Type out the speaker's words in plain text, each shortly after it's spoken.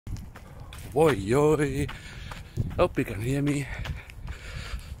Boy, yo, hope you can hear me.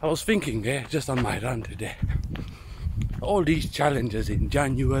 I was thinking, just on my run today, all these challenges in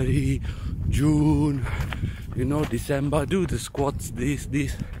January, June, December, do the squats,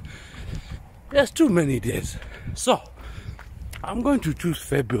 this. There's too many days. So, I'm going to choose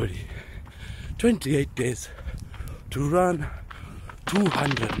February, 28 days, to run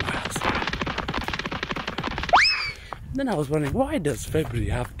 200 miles. Then I was wondering, why does February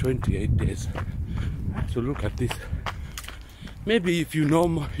have 28 days? I have to look at this. Maybe if you know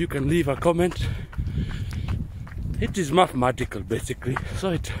more, you can leave a comment. It is mathematical basically, so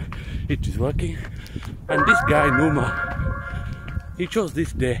it is working. And this guy Numa, he chose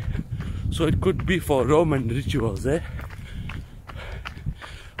this day, so it could be for Roman rituals, An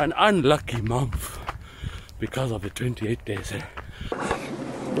unlucky month because of the 28 days.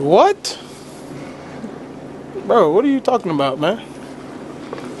 What? Bro, what are you talking about, man?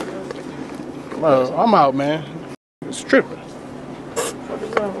 Bro, I'm out, man. It's tripping.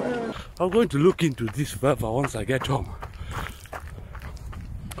 I'm going to look into this further once I get home.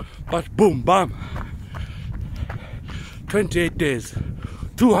 But boom, bam. 28 days,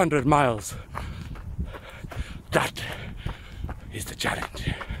 200 miles. That is the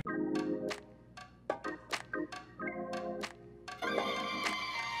challenge.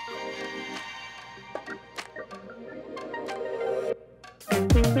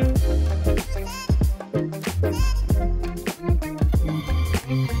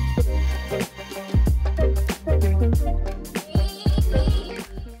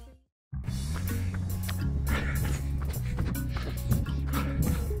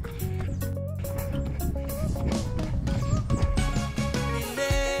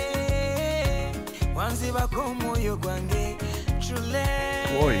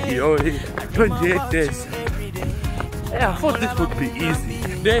 Oi, 28 days. Yeah, I thought this would be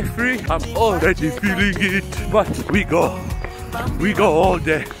easy. Day 3, I'm already feeling it. But we go all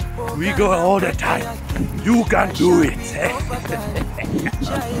day. We go all the time. You can do it.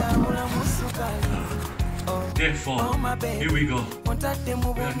 Day 4, here we go. We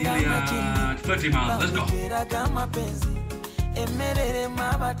are nearly at 30 miles. Let's go.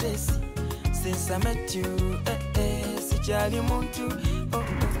 Since I met you, sijali muntu,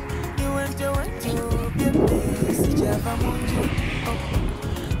 you went to baby, sijava muntu,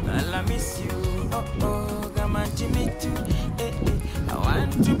 I miss you, gamanti meet you, I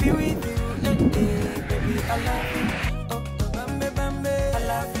want to be with you, baby, I love you, bambe, I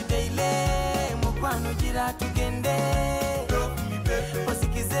love you daily, mukwano jira tugende,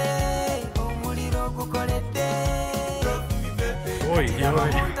 osikize, omuliro gukolede, oi.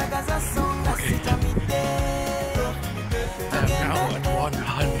 I am now at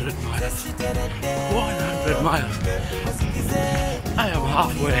 100 miles. 100 miles. I am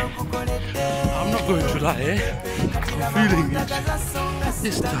halfway. I'm not going to lie, I'm feeling it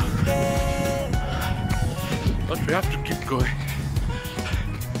this time. But we have to keep going.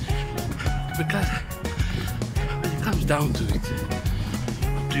 Because when it comes down to it,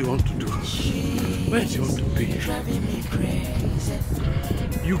 what do you want to do? Where do you want to be?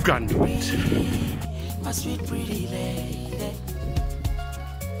 You can do it. My sweet pretty lady,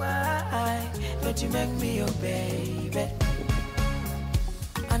 why don't you make me your baby?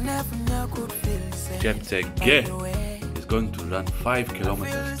 I never know could feel Tugende is going to run 5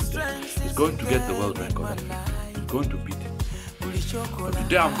 kilometers today. He's going to get the world record. He's going to beat it. But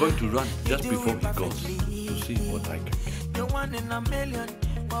today I'm going to run just before he goes to see what I can get.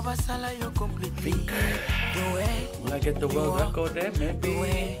 Will I get the world record there?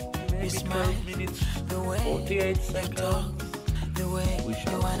 Maybe 12 minutes, 48 seconds. We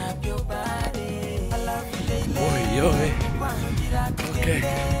shall see. Oi. Okay,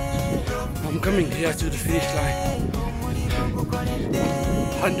 I'm coming here to the finish line.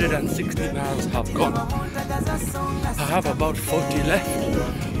 160 miles have gone. I have about 40 left.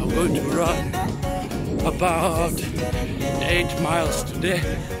 I'm going to run about 8 miles today.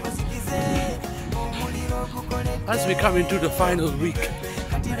 As we come into the final week,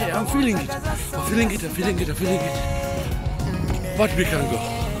 hey, I'm feeling it. But we can go.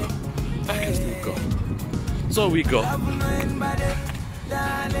 I can still go. So we go.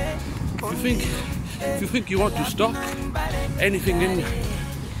 If you think you want to stop anything in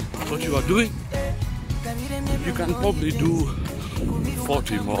what you are doing, you can probably do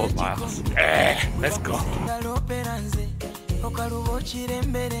 40 more miles. Let's go.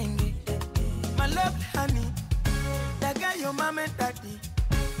 My love, honey, daga your mama and daddy.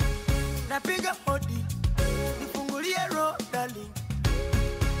 Napiga hodi, nifungulie roho, darling.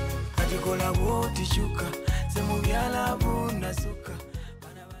 Hajikola wote shuka, semu vyala bunda suka.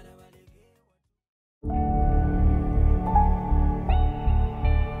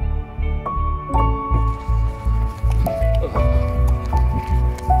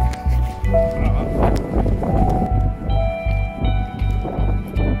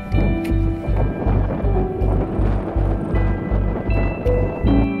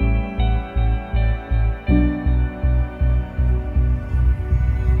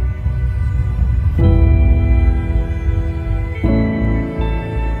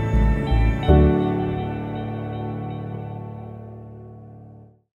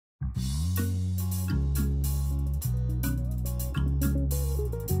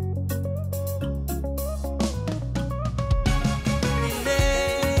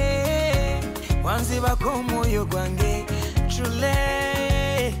 wanzibako moyo gwange. Truly,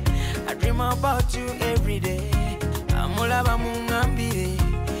 I dream about you every day. Amulaba mungambire,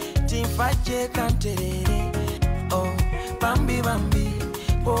 timfache kanterere. Oh, bambi bambi,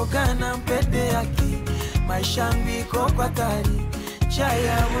 bogana mpede yaki. Maishambi kokwatari,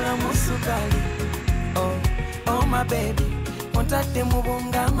 chaya ula musukali. Oh my baby, kontate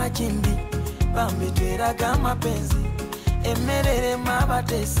mubunga majimbi. Bambi tweraga mapenzi, emerere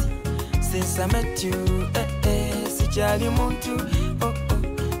mabatesi. Since I met you, sijali muntu.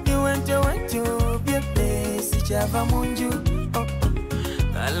 Went to baby, sijava munju.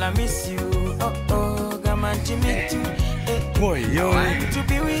 I miss you. Come to meet you. Boy, yo. I want to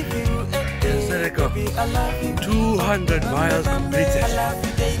be with you. Nsereko. Baby, I love you. 200 miles completed. I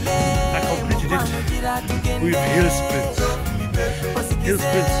completed it with hill sprints. Hill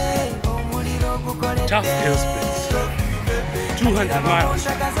sprints. Tough hill sprints. 200 miles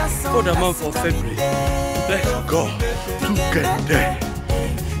for the month of February. Let's go. Tugende.